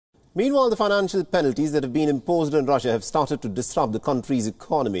Meanwhile, the financial penalties that have been imposed on Russia have started to disrupt the country's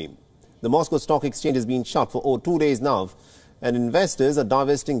economy. The Moscow Stock Exchange has been shut for 2 days now, and investors are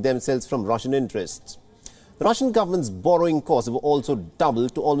divesting themselves from Russian interests. The Russian government's borrowing costs have also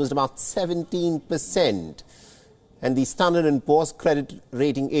doubled to almost about 17%. And the Standard & Poor's credit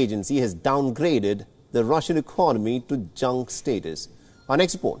rating agency has downgraded the Russian economy to junk status. Our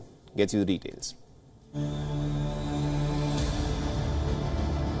next report gets you the details.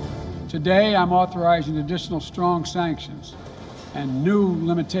 Today, I'm authorizing additional strong sanctions and new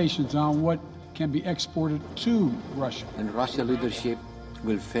limitations on what can be exported to Russia. And Russian leadership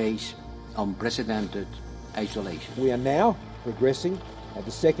will face unprecedented isolation. We are now progressing at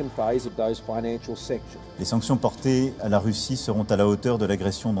the second phase of those financial sanctions. Les sanctions portées à la Russie seront à la hauteur de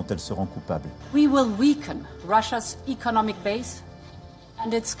l'agression dont elle se rend coupable. We will weaken Russia's economic base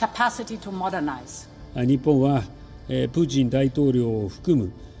and its capacity to modernize. 日本はプーチン大統領を含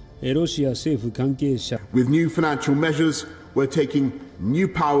むロシア政府関係者 With new financial measures, we're taking new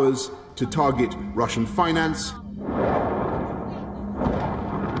powers to target Russian finance.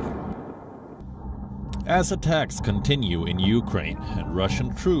 As attacks continue in Ukraine and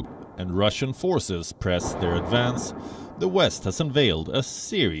Russian forces press their advance, the West has unveiled a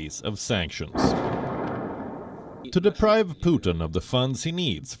series of sanctions. To deprive Putin of the funds he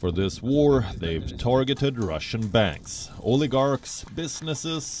needs for this war, they've targeted Russian banks, oligarchs,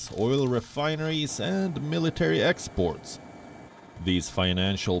 businesses, oil refineries, and military exports. These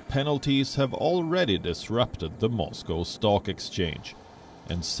financial penalties have already disrupted the Moscow Stock Exchange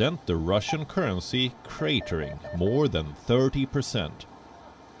and sent the Russian currency cratering more than 30%.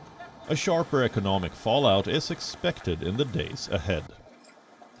 A sharper economic fallout is expected in the days ahead.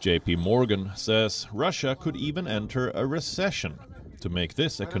 JP Morgan says Russia could even enter a recession. To make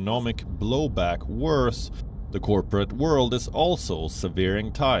this economic blowback worse, the corporate world is also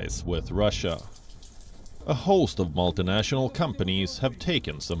severing ties with Russia. A host of multinational companies have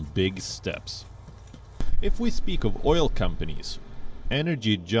taken some big steps. If we speak of oil companies,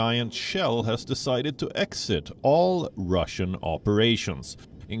 energy giant Shell has decided to exit all Russian operations,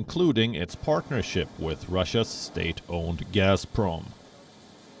 including its partnership with Russia's state-owned Gazprom.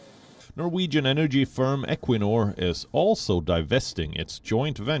 Norwegian energy firm Equinor is also divesting its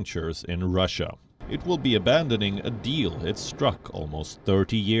joint ventures in Russia. It will be abandoning a deal it struck almost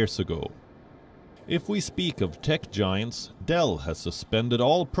 30 years ago. If we speak of tech giants, Dell has suspended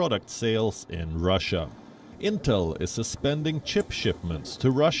all product sales in Russia. Intel is suspending chip shipments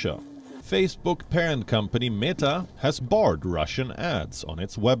to Russia. Facebook parent company Meta has barred Russian ads on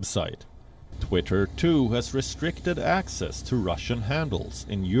its website. Twitter, too, has restricted access to Russian handles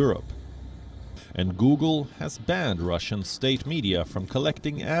in Europe. And Google has banned Russian state media from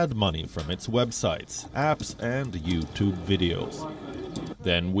collecting ad money from its websites, apps, and YouTube videos.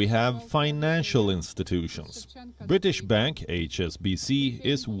 Then we have financial institutions. British bank HSBC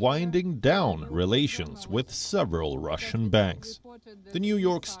is winding down relations with several Russian banks. The New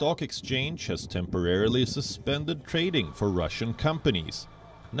York Stock Exchange has temporarily suspended trading for Russian companies.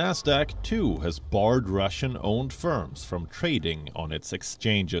 Nasdaq, too, has barred Russian-owned firms from trading on its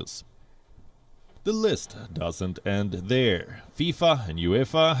exchanges. The list doesn't end there. FIFA and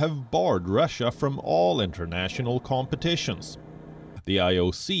UEFA have barred Russia from all international competitions. The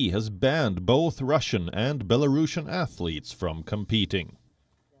IOC has banned both Russian and Belarusian athletes from competing.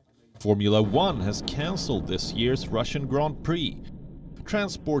 Formula One has cancelled this year's Russian Grand Prix.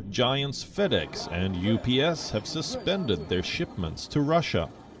 Transport giants FedEx and UPS have suspended their shipments to Russia.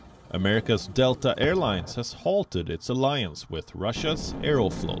 America's Delta Airlines has halted its alliance with Russia's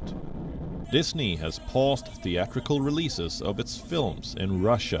Aeroflot. Disney has paused theatrical releases of its films in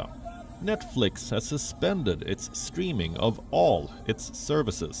Russia. Netflix has suspended its streaming of all its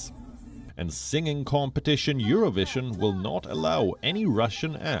services. And singing competition Eurovision will not allow any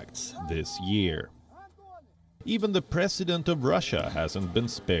Russian acts this year. Even the president of Russia hasn't been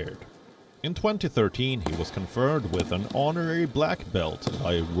spared. In 2013, he was conferred with an honorary black belt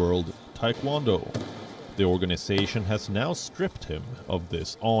by World Taekwondo. The organization has now stripped him of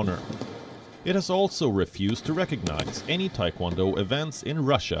this honor. It has also refused to recognize any Taekwondo events in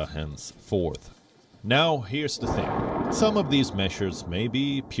Russia henceforth. Now, here's the thing. Some of these measures may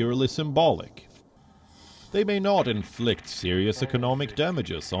be purely symbolic. They may not inflict serious economic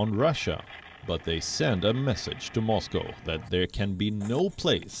damages on Russia, but they send a message to Moscow that there can be no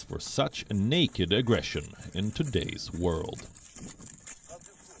place for such naked aggression in today's world.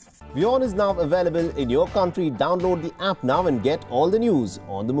 WION is now available in your country. Download the app now and get all the news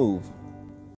on the move.